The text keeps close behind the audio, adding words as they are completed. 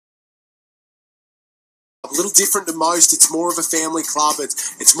club. A little different to most. It's more of a family club.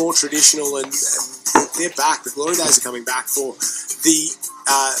 It's more traditional, and they're back. The glory days are coming back for the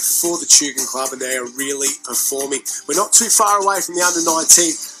Tugun Club, and they are really performing. We're not too far away from the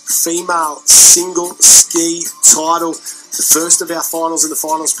under-19 female single ski title. The first of our finals in the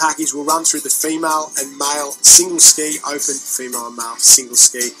finals package will run through the female and male single ski, open female and male single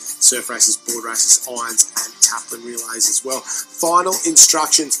ski, surf races, board races, irons and Kaplan relays as well. Final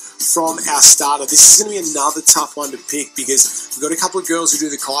instructions from our starter. This is going to be another tough one to pick because we've got a couple of girls who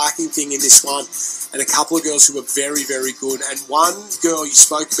do the kayaking thing in this one and a couple of girls who are very, very good. And one girl you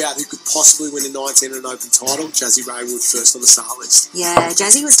spoke about who could possibly win a 19 and an open title, Jazzy Raywood, first on the start list. Yeah,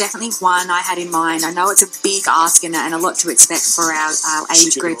 Jazzy was definitely one I had in mind. I know it's a big ask and a lot to expect for our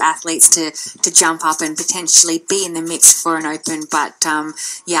age group athletes to jump up and potentially be in the mix for an open. But,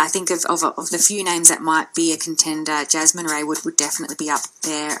 yeah, I think of the few names that might be a contender, Jasmine Raywood would definitely be up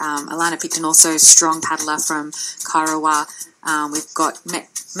there. Alana Picton, also strong paddler from Karawa. We've got Met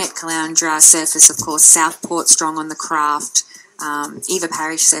Caloundra, Surface, of course, Southport, strong on the craft. Eva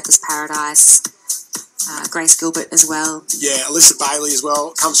Parrish, Surface Paradise. Grace Gilbert as well. Yeah, Alyssa Bailey as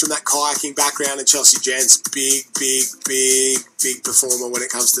well. Comes from that kayaking background, and Chelsea Jantz, big performer when it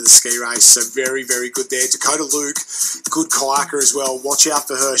comes to the ski race. So very, very good there. Dakota Luke, good kayaker as well. Watch out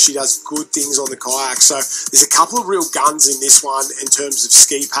for her. She does good things on the kayak. So there's a couple of real guns in this one in terms of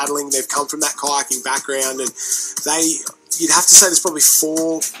ski paddling. They've come from that kayaking background, and you'd have to say there's probably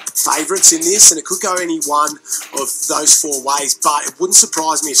 4 favourites in this, and it could go any one of those 4 ways, but it wouldn't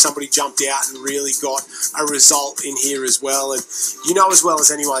surprise me if somebody jumped out and really got a result in here as well. And you know as well as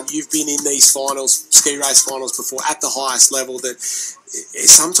anyone, you've been in these finals, ski race finals before, at the highest level, that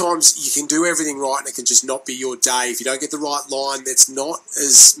sometimes you can do everything right and it can just not be your day. If you don't get the right line that's not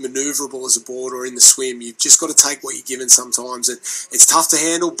as manoeuvrable as a board or in the swim, you've just got to take what you're given sometimes. And it's tough to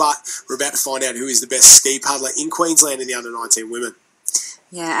handle, but we're about to find out who is the best ski paddler in Queensland in the under-19 women.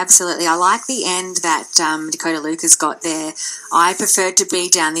 Yeah, absolutely. I like the end that Dakota Luke has got there. I preferred to be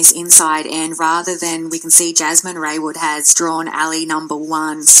down this inside end rather than we can see Jasmine Raywood has drawn alley number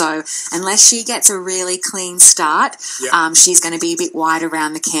 1. So unless she gets a really clean start, she's going to be a bit wide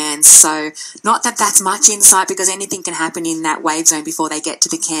around the cans. So not that that's much insight because anything can happen in that wave zone before they get to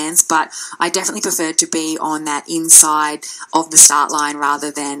the cans, but I definitely preferred to be on that inside of the start line rather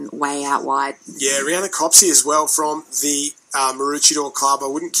than way out wide. Yeah, Rihanna Copsey as well from the Maroochydore Club. I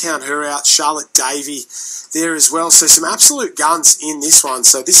wouldn't count her out. Charlotte Davey there as well. So some absolute guns in this one.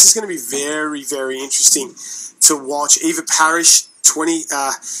 So this is going to be very, very interesting to watch. Eva Parrish, 20,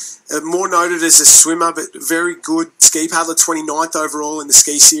 more noted as a swimmer, but very good ski paddler, 29th overall in the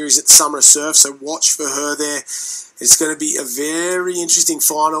ski series at the Summer of Surf. So watch for her there. It's going to be a very interesting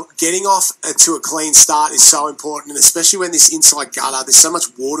final. Getting off to a clean start is so important, and especially when this inside gutter, there's so much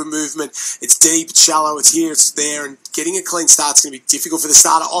water movement. It's deep, it's shallow, it's here, it's there, and getting a clean start is going to be difficult for the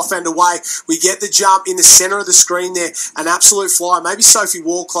starter. Off and away, we get the jump in the centre of the screen there. An absolute flyer. Maybe Sophie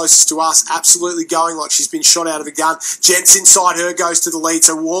Wall closest to us, absolutely going like she's been shot out of a gun. Jentz inside her goes to the lead.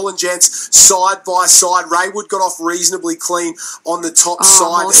 So Wall and Jentz side by side. Raywood got off reasonably clean on the top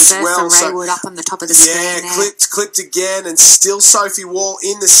side as well. Raywood up on the top of the screen there. Clipped again, and still Sophie Wall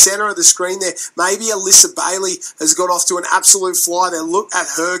in the centre of the screen there. Maybe Alyssa Bailey has got off to an absolute fly there. Look at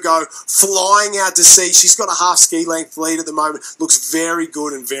her go, flying out to sea. She's got a half ski length lead at the moment. Looks very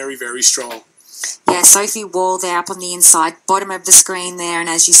good and very, very strong. Yeah, Sophie Wall there up on the inside, bottom of the screen there, and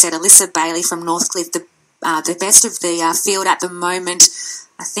as you said, Alyssa Bailey from Northcliffe, the best of the field at the moment.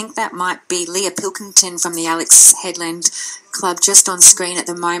 I think that might be Leah Pilkington from the Alex Headland Club just on screen at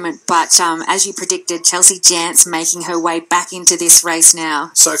the moment. But as you predicted, Chelsea Jantz making her way back into this race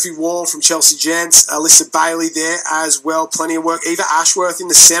now. Sophie Wall from Chelsea Jantz, Alyssa Bailey there as well. Plenty of work. Eva Ashworth in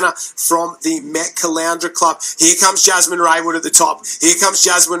the centre from the Met Caloundra Club. Here comes Jasmine Raywood at the top. Here comes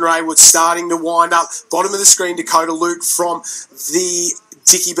Jasmine Raywood starting to wind up. Bottom of the screen, Dakota Luke from the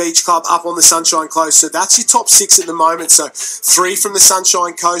Dicky Beach Club up on the Sunshine Coast. So that's your top 6 at the moment. So 3 from the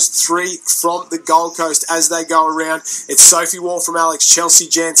Sunshine Coast, 3 from the Gold Coast as they go around. It's Sophie Wall from Alex, Chelsea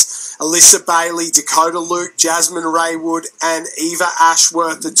Jantz, Alyssa Bailey, Dakota Luke, Jasmine Raywood, and Eva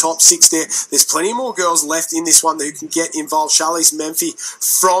Ashworth, the top 6 there. There's plenty more girls left in this one who can get involved. Charlize Menfee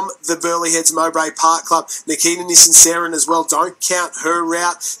from the Burleigh Heads Mowbray Park Club, Nikita Nissan-Saren as well. Don't count her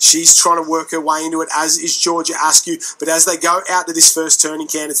out. She's trying to work her way into it, as is Georgia Askew. But as they go out to this first turn, turning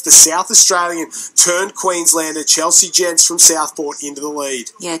can. It's the South Australian turned Queenslander Chelsea Gents from Southport into the lead.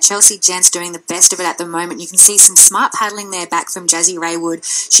 Yeah, Chelsea Gents doing the best of it at the moment. You can see some smart paddling there back from Jazzy Raywood.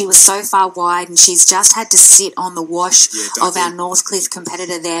 She was so far wide and she's just had to sit on the wash of our Northcliffe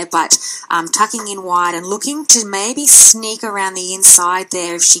competitor there, but tucking in wide and looking to maybe sneak around the inside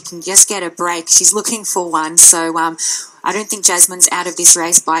there if she can just get a break. She's looking for one, so I don't think Jasmine's out of this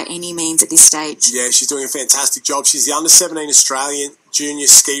race by any means at this stage. Yeah, she's doing a fantastic job. She's the under-17 Australian junior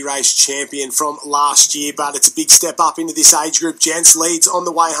ski race champion from last year, but it's a big step up into this age group. Gents leads on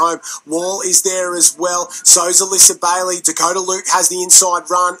the way home. Wall is there as well. So's Alyssa Bailey. Dakota Luke has the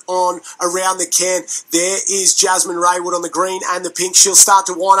inside run on around the can. There is Jasmine Raywood on the green and the pink. She'll start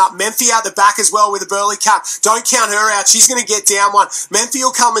to wind up. Memphi out the back as well with a burley cap. Don't count her out. She's going to get down one. Memphi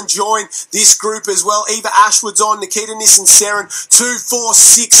will come and join this group as well. Eva Ashwood's on. Nikita Seren 2, 4,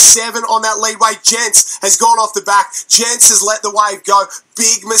 6, 7 on that lead weight. Gents has gone off the back. Gents has let the wave go.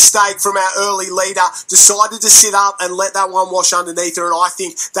 Big mistake from our early leader. Decided to sit up and let that one wash underneath her, and I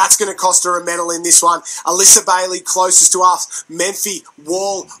think that's going to cost her a medal in this one. Alyssa Bailey closest to us. Memphi,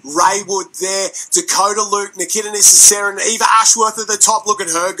 Wall, Raywood there. Dakota Luke, Nikita Seren, Eva Ashworth at the top. Look at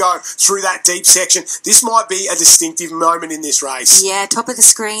her go through that deep section. This might be a distinctive moment in this race. Yeah, top of the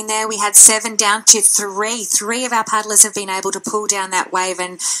screen there. We had 7 down to 3. 3 of our paddlers have been able to pull down that wave,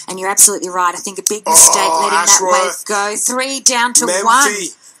 and you're absolutely right. I think a big mistake letting Ashworth. that wave go. 3 down to 1.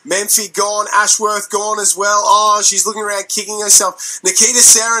 Memphi gone, Ashworth gone as well. Oh, she's looking around kicking herself. Nikita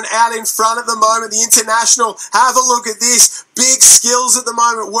Seren out in front at the moment. The international, have a look at this. Big skills at the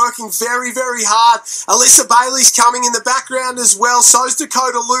moment, working very, very hard. Alyssa Bailey's coming in the background as well. So's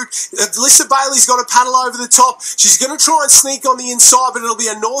Dakota Luke. Alyssa Bailey's got to paddle over the top. She's going to try and sneak on the inside, but it'll be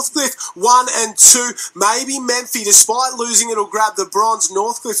a Northcliffe 1 and 2. Maybe Memphi, despite losing, it'll grab the bronze.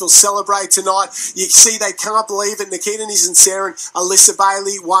 Northcliffe will celebrate tonight. You can see they can't believe it. Nikita Seren, Alyssa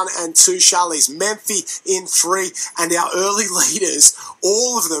Bailey 1 and 2. Charlize Memphi in 3. And our early leaders,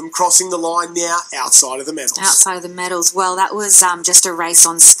 all of them crossing the line now outside of the medals. Outside of the medals. Well, that was just a race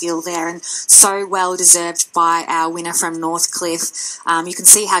on skill there, and so well deserved by our winner from Northcliffe. You can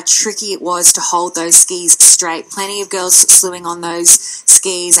see how tricky it was to hold those skis straight. Plenty of girls slewing on those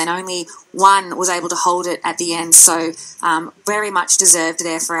skis, and only one was able to hold it at the end. So very much deserved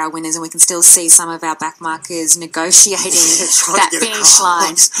there for our winners, and we can still see some of our backmarkers negotiating that finish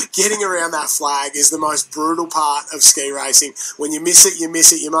line. Getting around that flag is the most brutal part of ski racing. When you miss it, you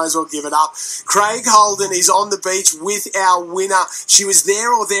miss it. You might as well give it up. Craig Holden is on the beach with our winner. She was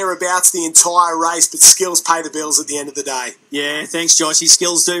there or thereabouts the entire race, but skills pay the bills at the end of the day. Yeah, thanks, Joshy.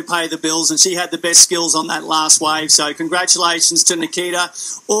 Skills do pay the bills, and she had the best skills on that last wave. So congratulations to Nikita,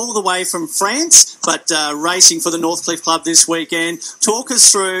 all the way from France, but racing for the Northcliffe Club this weekend. Talk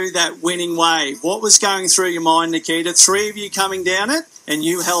us through that winning wave. What was going through your mind, Nikita? 3 of you coming down it, and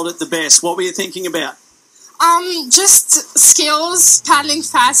you held it the best. What were you thinking about? Just skills, paddling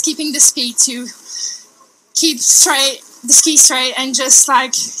fast, keeping the speed to keep the ski straight, and just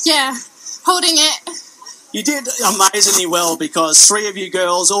holding it. You did amazingly well, because 3 of you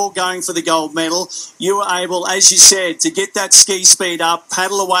girls all going for the gold medal. You were able, as you said, to get that ski speed up,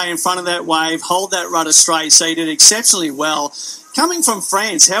 paddle away in front of that wave, hold that rudder straight. So you did exceptionally well. Coming from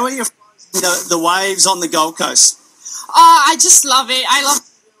France, how are you finding the waves on the Gold Coast? Oh, I just love it. I love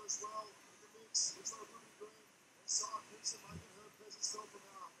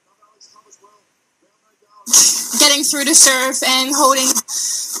getting through the surf and holding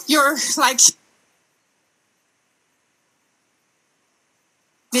your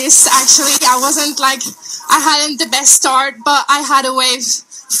this. Actually, I hadn't the best start, but I had a wave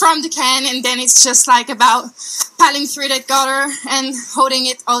from the can, and then it's just about paddling through that gutter and holding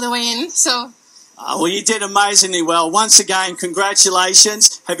it all the way in. So well, you did amazingly well. Once again,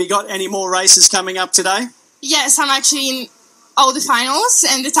 congratulations. Have you got any more races coming up today? Yes, I'm actually in all the finals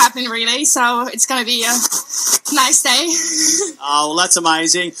and the tap-in relay, so it's going to be a nice day. Oh, well, that's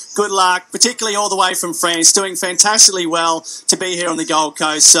amazing. Good luck, particularly all the way from France, doing fantastically well to be here on the Gold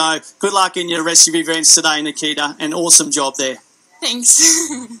Coast. So good luck in your rest of your events today, Nikita, and awesome job there. Thanks.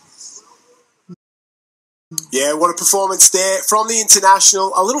 Yeah, what a performance there from the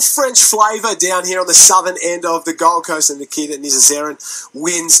international. A little French flavour down here on the southern end of the Gold Coast, and Nikita Seren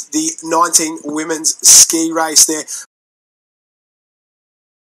wins the 19 women's ski race there.